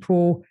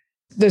people?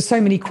 There's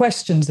so many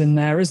questions in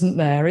there, isn't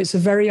there? It's a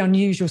very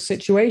unusual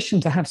situation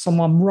to have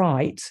someone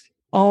write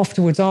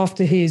afterwards,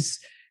 after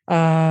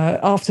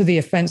the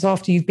offence,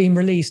 after you've been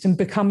released, and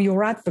become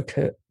your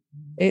advocate.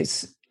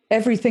 It's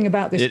everything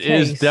about this case. It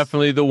is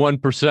definitely the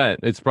 1%.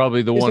 It's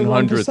probably the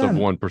 100th of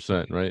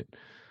 1%, right?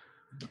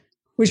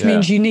 Which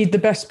means you need the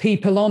best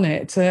people on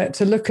it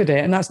to look at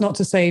it. And that's not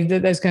to say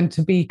that there's going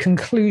to be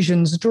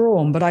conclusions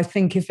drawn, but I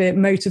think if it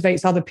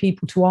motivates other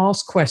people to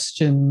ask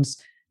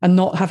questions and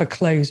not have a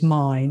closed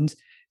mind,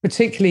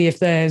 particularly if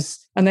there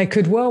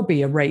could well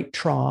be a rape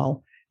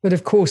trial, but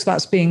of course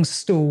that's being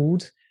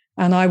stalled.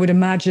 And I would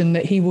imagine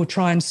that he will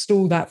try and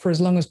stall that for as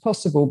long as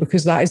possible,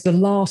 because that is the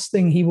last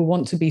thing he will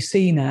want to be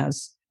seen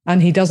as.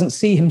 And he doesn't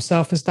see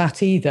himself as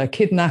that either.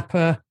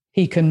 Kidnapper,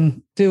 he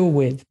can deal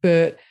with,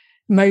 but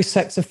most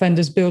sex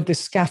offenders build this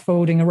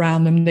scaffolding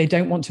around them. They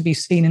don't want to be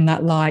seen in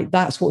that light.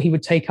 That's what he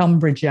would take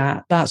umbrage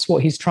at. That's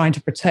what he's trying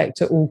to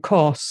protect at all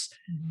costs.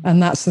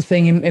 And that's the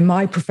thing, in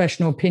my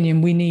professional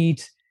opinion, we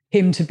need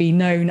him to be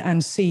known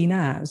and seen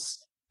as,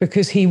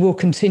 because he will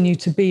continue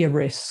to be a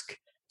risk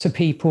to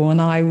people. And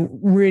I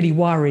really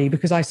worry,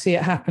 because I see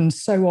it happen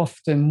so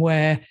often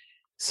where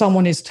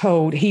someone is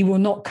told he will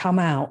not come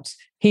out.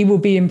 He will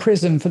be in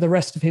prison for the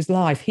rest of his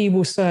life. He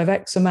will serve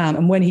X amount.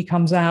 And when he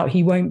comes out,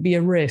 he won't be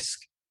a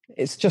risk.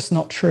 It's just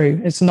not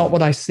true. It's not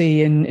what I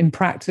see in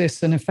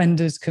practice, and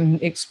offenders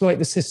can exploit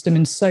the system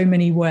in so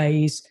many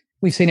ways.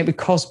 We've seen it with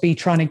Cosby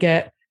trying to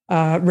get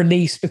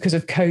released because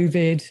of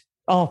COVID,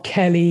 R.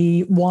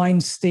 Kelly,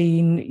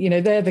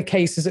 Weinstein. They're the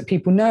cases that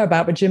people know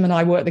about, but Jim and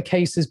I work the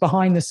cases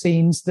behind the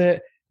scenes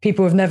that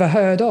people have never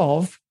heard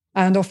of.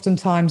 And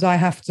oftentimes I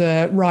have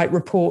to write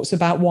reports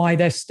about why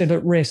they're still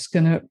at risk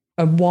and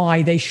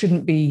why they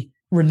shouldn't be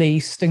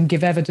released, and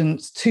give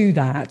evidence to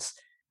that.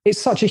 It's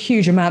such a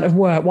huge amount of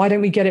work. Why don't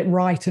we get it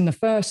right in the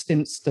first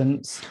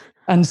instance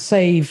and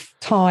save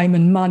time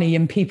and money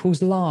in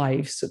people's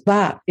lives?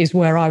 That is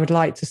where I would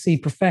like to see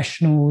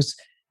professionals,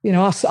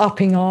 us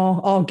upping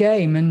our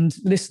game and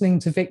listening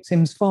to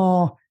victims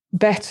far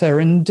better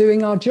and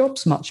doing our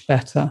jobs much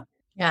better.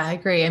 Yeah, I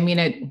agree. I mean,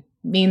 it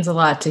means a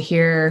lot to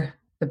hear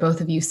the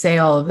both of you say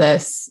all of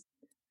this,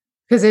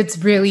 because it's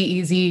really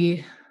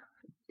easy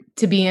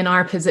to be in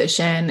our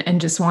position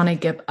and just want to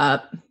give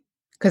up,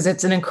 because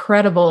it's an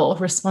incredible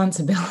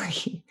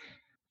responsibility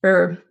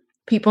for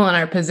people in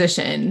our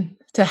position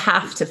to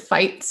have to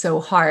fight so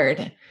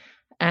hard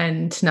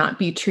and to not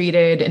be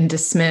treated and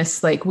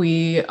dismissed like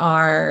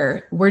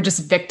we're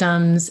just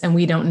victims and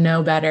we don't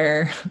know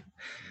better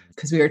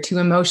because we were too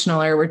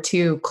emotional, or we're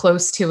too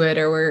close to it,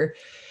 or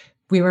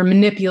we were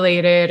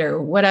manipulated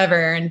or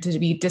whatever, and to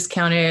be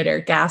discounted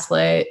or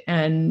gaslit,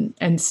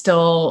 and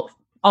still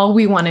all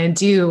we want to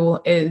do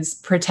is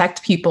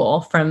protect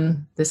people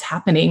from this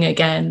happening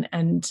again.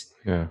 And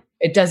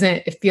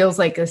it feels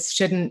like this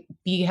shouldn't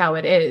be how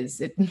it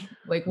is.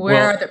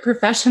 Where are the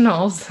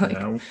professionals?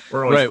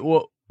 Right.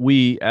 Well,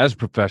 we as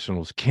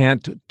professionals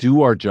can't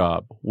do our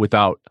job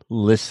without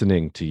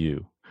listening to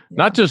you,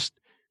 not just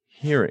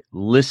hearing,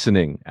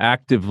 listening,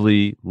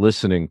 actively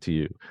listening to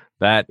you.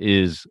 That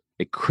is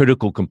a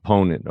critical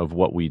component of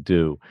what we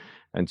do.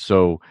 And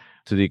so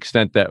to the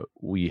extent that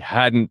we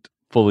hadn't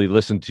fully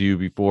listened to you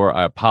before,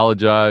 I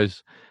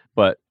apologize,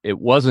 but it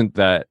wasn't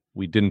that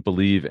we didn't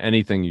believe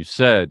anything you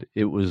said.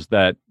 It was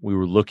that we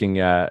were looking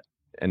at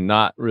and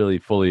not really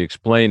fully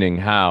explaining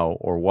how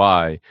or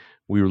why.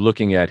 We were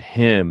looking at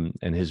him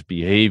and his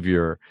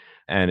behavior,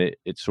 and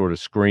it sort of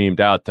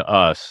screamed out to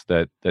us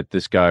that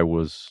this guy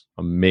was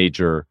a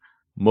major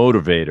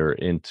motivator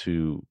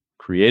into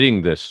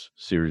creating this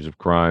series of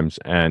crimes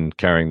and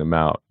carrying them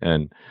out,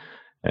 and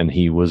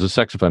he was a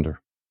sex offender.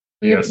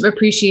 We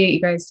appreciate you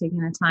guys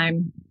taking the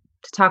time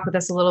to talk with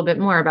us a little bit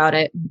more about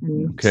it.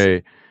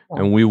 Okay.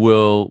 And we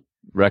will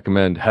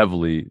recommend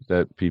heavily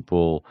that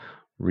people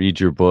read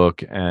your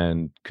book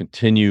and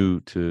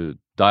continue to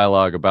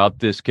dialogue about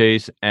this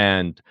case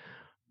and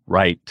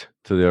write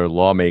to their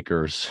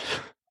lawmakers,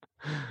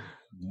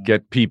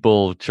 get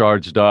people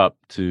charged up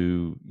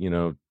to,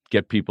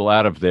 get people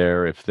out of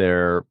there if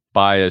they're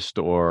biased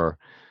or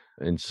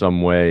in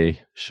some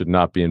way should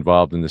not be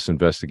involved in this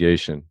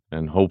investigation,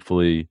 and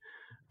hopefully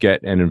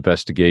get an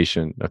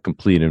investigation, a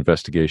complete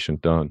investigation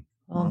done.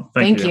 Well,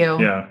 thank you.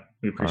 Yeah,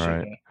 we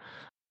appreciate it.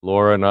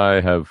 Laura and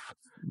I have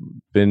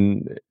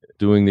been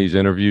doing these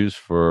interviews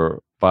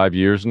for 5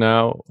 years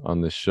now on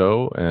this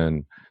show,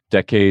 and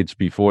decades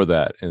before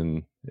that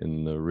in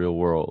the real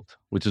world,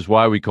 which is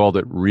why we called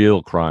it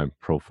Real Crime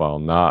Profile,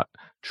 not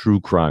True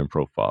Crime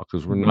Profile,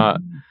 because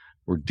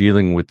we're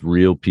dealing with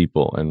real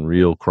people and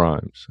real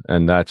crimes.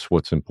 And that's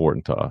what's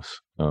important to us,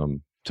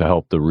 to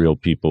help the real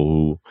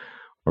people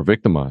are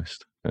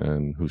victimized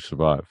and who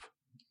survive.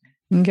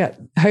 And get,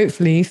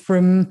 hopefully,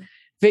 from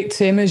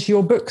victim, as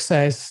your book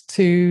says,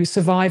 to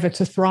survivor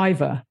to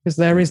thriver, because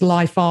there is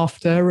life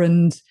after,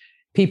 and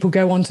people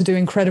go on to do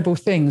incredible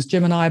things.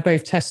 Jim and I are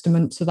both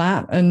testament to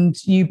that, and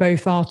you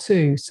both are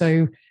too.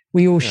 So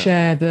we all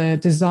share the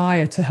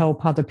desire to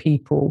help other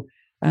people.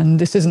 And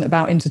this isn't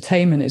about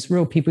entertainment, it's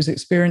real people's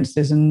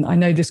experiences. And I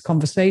know this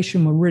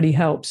conversation will really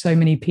help so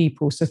many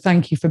people. So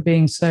thank you for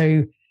being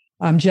so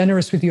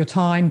generous with your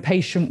time,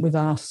 patient with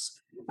us,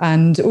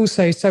 and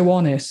also so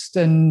honest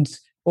and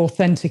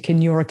authentic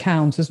in your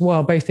account as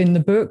well, both in the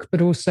book,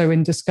 but also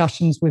in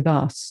discussions with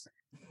us.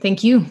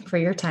 Thank you for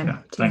your time. Yeah,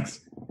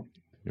 thanks.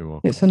 You're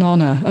welcome. It's an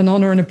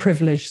honor and a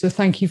privilege. So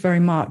thank you very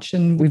much.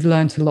 And we've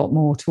learned a lot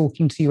more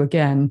talking to you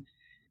again.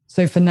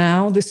 So for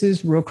now, this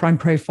is Real Crime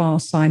Profile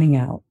signing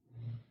out.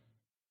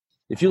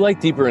 If you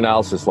like deeper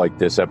analysis like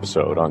this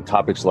episode on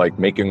topics like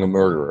Making a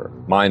Murderer,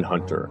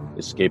 Mindhunter,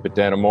 Escape at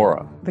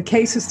Dannemora, The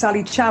Case of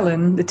Sally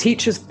Challen, The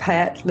Teacher's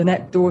Pet,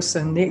 Lynette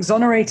Dawson, The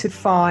Exonerated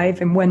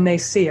Five in When They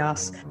See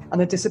Us,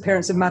 and The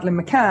Disappearance of Madeleine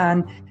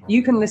McCann,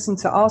 you can listen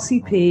to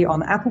RCP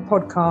on Apple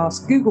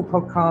Podcasts, Google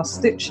Podcasts,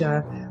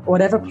 Stitcher, or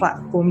whatever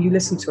platform you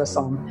listen to us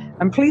on.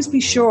 And please be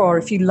sure,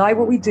 if you like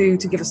what we do,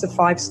 to give us a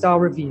 5-star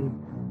review.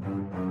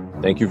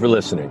 Thank you for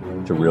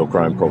listening to Real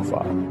Crime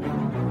Profile.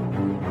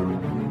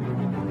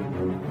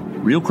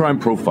 Real Crime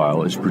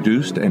Profile is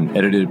produced and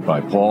edited by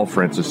Paul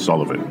Francis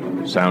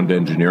Sullivan. Sound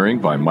engineering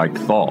by Mike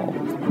Thal.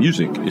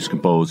 Music is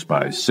composed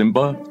by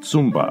Simba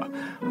Tsumba.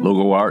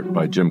 Logo art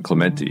by Jim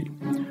Clementi.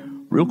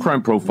 Real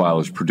Crime Profile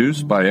is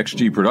produced by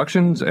XG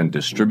Productions and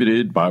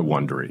distributed by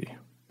Wondery.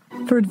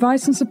 For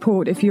advice and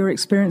support if you're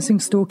experiencing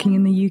stalking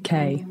in the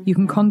UK, you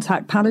can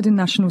contact Paladin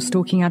National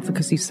Stalking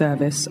Advocacy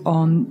Service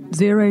on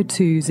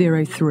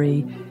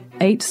 0203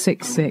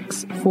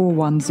 866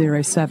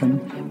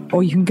 4107,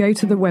 or you can go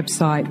to the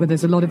website where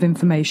there's a lot of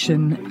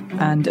information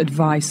and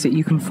advice that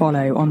you can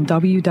follow on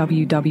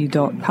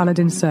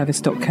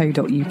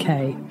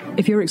www.paladinservice.co.uk.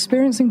 If you're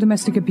experiencing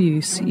domestic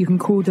abuse, you can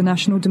call the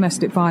National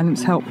Domestic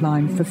Violence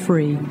Helpline for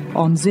free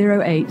on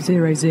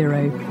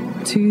 0800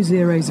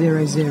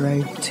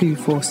 2000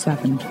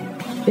 247.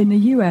 In the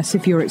US,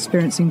 if you're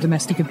experiencing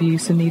domestic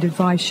abuse and need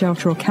advice,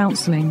 shelter or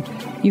counselling,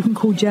 you can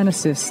call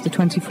Genesis, the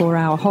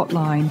 24-hour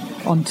hotline,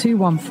 on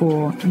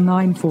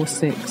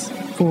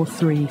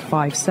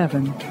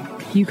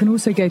 214-946-4357. You can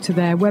also go to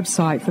their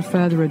website for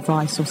further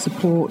advice or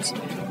support,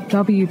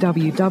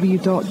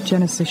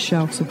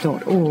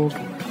 www.genesisshelter.org.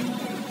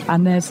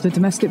 And there's the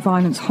domestic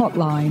violence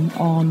hotline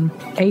on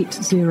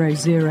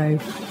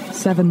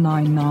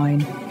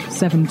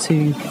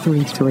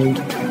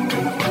 800-799-7233.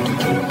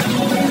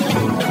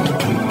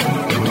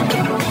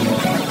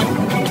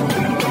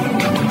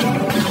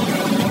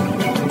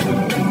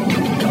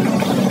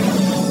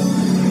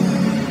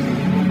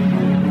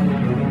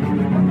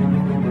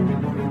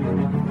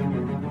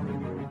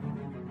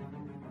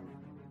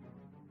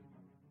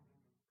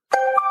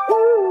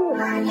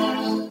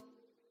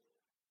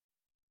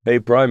 Hey,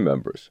 Prime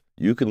members,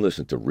 you can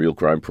listen to Real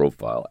Crime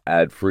Profile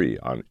ad-free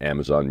on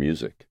Amazon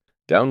Music.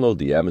 Download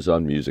the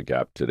Amazon Music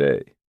app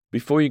today.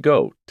 Before you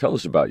go, tell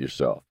us about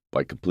yourself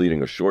by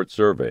completing a short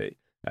survey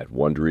at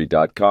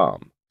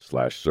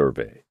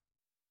Wondery.com/survey.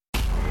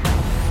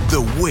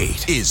 The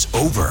wait is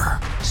over.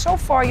 So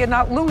far, you're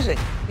not losing.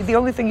 The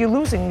only thing you're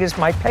losing is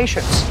my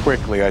patience.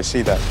 Quickly, I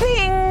see that.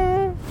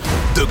 Bing!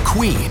 The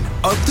queen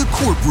of the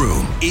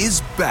courtroom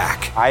is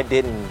back. I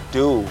didn't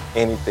do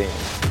anything.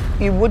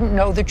 You wouldn't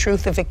know the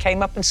truth if it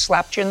came up and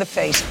slapped you in the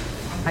face.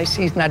 I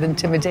see he's not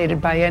intimidated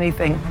by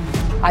anything.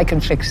 I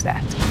can fix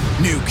that.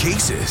 New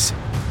cases.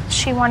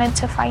 She wanted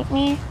to fight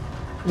me.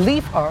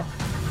 Leave her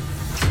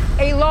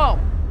alone.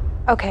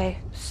 Okay,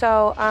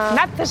 so,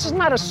 This is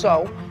not a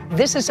so.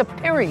 This is a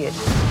period.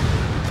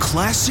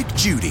 Classic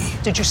Judy.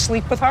 Did you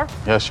sleep with her?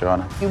 Yes, Your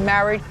Honor. You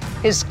married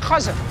his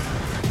cousin.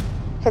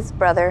 his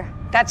brother.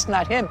 That's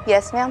not him.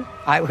 Yes, ma'am.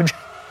 I would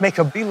make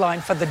a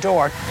beeline for the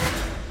door.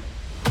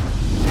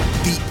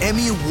 The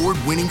Emmy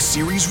Award-winning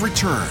series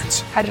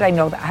returns. How did I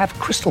know that? I have a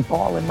crystal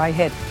ball in my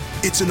head.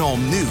 It's an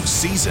all-new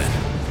season.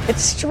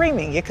 It's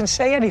streaming. You can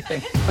say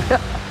anything.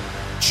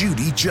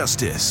 Judy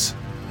Justice.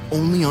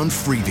 Only on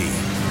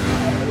Freevee.